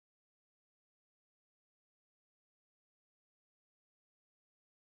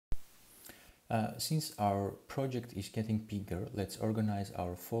Since our project is getting bigger, let's organize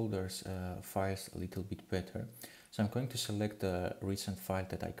our folders files a little bit better. So I'm going to select the recent file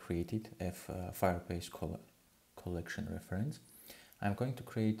that I created, Firebase collection reference. I'm going to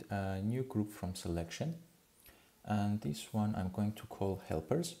create a new group from selection, and this one I'm going to call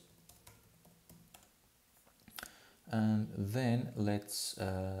helpers. And then let's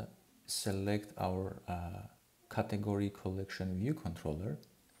select our category collection view controller.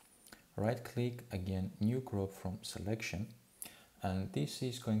 Right click, again, new group from selection, and this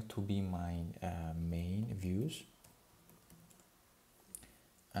is going to be my main views.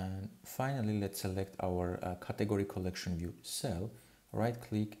 And finally, let's select our category collection view cell, right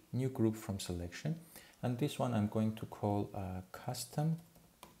click, new group from selection, and this one I'm going to call custom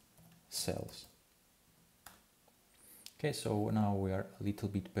cells. Okay, so now we are a little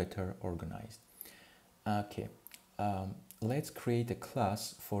bit better organized. Okay, let's create a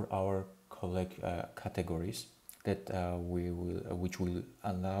class for our categories that which will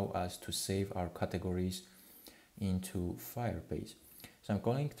allow us to save our categories into Firebase. So I'm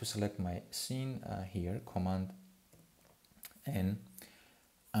going to select my scene here, Command N,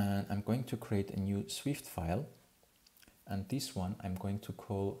 and I'm going to create a new Swift file, and this one I'm going to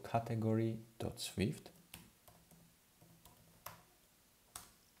call category.swift.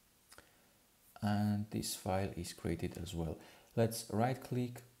 And this file is created as well. Let's right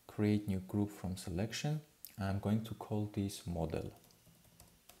click, create new group from selection. I'm going to call this model.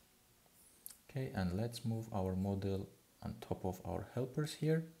 Okay, and let's move our model on top of our helpers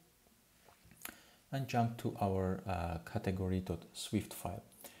here and jump to our category.swift file.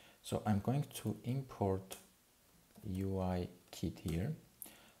 So I'm going to import UI kit here,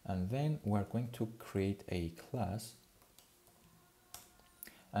 and then we're going to create a class,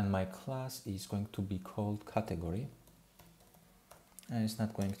 and my class is going to be called category, and it's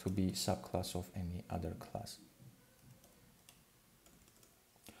not going to be subclass of any other class.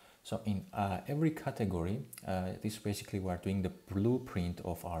 So in every category, this basically we're doing the blueprint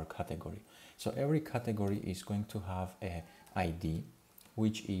of our category. So every category is going to have a ID,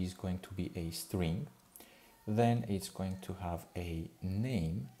 which is going to be a string. Then it's going to have a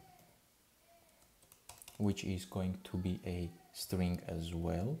name, which is going to be a string as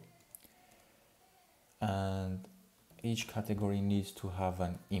well. And each category needs to have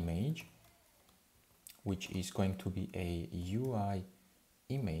an image, which is going to be a UI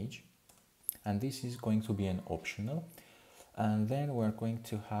image, and this is going to be an optional. And then we're going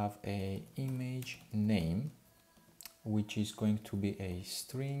to have a image name, which is going to be a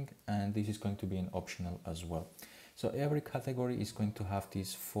string, and this is going to be an optional as well. So every category is going to have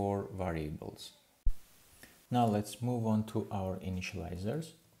these 4 variables. Now let's move on to our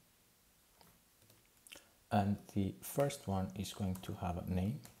initializers. And the first one is going to have a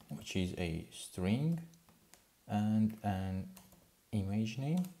name, which is a string, and an image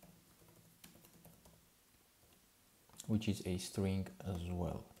name, which is a string as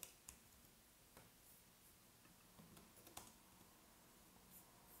well.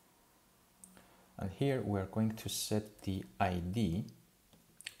 And here we're going to set the ID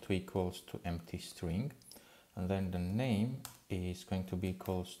to equals to empty string, and then the name is going to be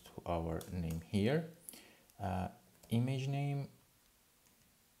equals to our name here. Image name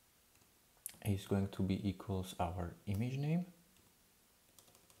is going to be equals our image name,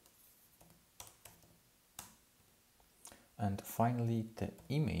 and finally the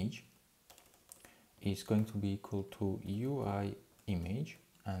image is going to be equal to UI image,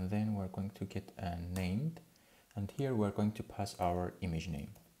 and then we're going to get a named, and here we're going to pass our image name.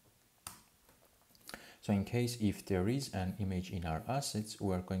 So in case if there is an image in our assets,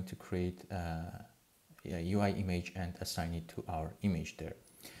 we're going to create a UI image and assign it to our image there.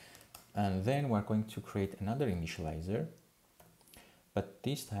 And then we're going to create another initializer, but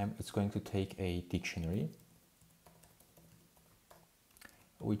this time it's going to take a dictionary,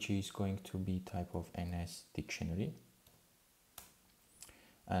 which is going to be type of NS dictionary.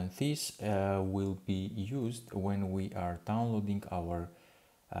 And this will be used when we are downloading our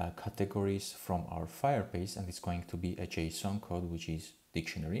categories from our Firebase, and it's going to be a JSON code, which is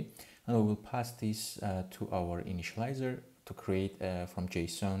dictionary, and we will pass this to our initializer to create from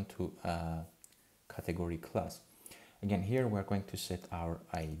JSON to a category class. Again, here we're going to set our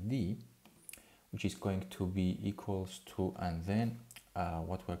ID, which is going to be equals to, and then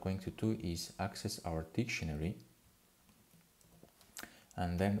what we're going to do is access our dictionary,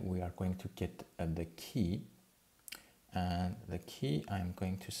 and then we are going to get the key, and the key I'm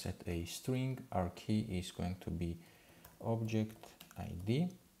going to set a string. Our key is going to be object ID,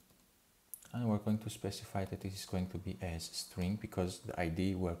 and we're going to specify that this is going to be as string because the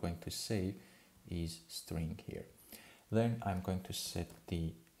ID we're going to save is string here. Then I'm going to set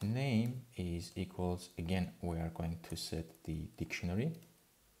the name is equals, again, we are going to set the dictionary.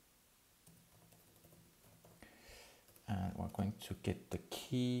 And we're going to get the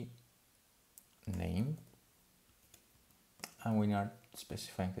key name. And we are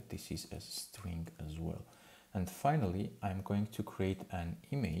specifying that this is a string as well. And finally, I'm going to create an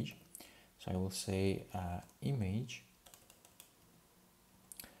image. So I will say image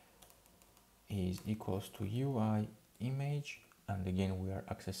is equals to UI image, and again we are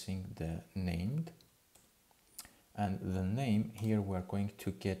accessing the named, and the name here we are going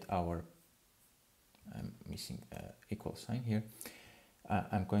to get our, I'm missing equal sign here,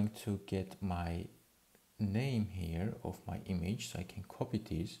 I'm going to get my name here of my image, so I can copy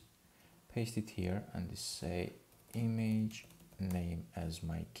this, paste it here, and say image name as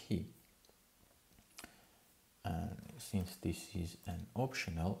my key. And since this is an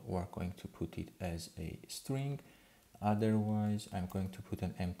optional, we're going to put it as a string. Otherwise, I'm going to put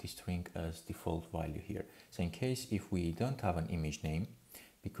an empty string as default value here. So in case if we don't have an image name,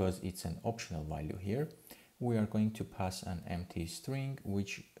 because it's an optional value here, we are going to pass an empty string,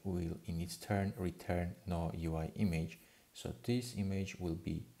 which will in its turn return no UI image. So this image will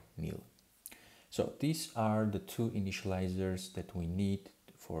be nil. So these are the two initializers that we need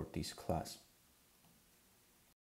for this class.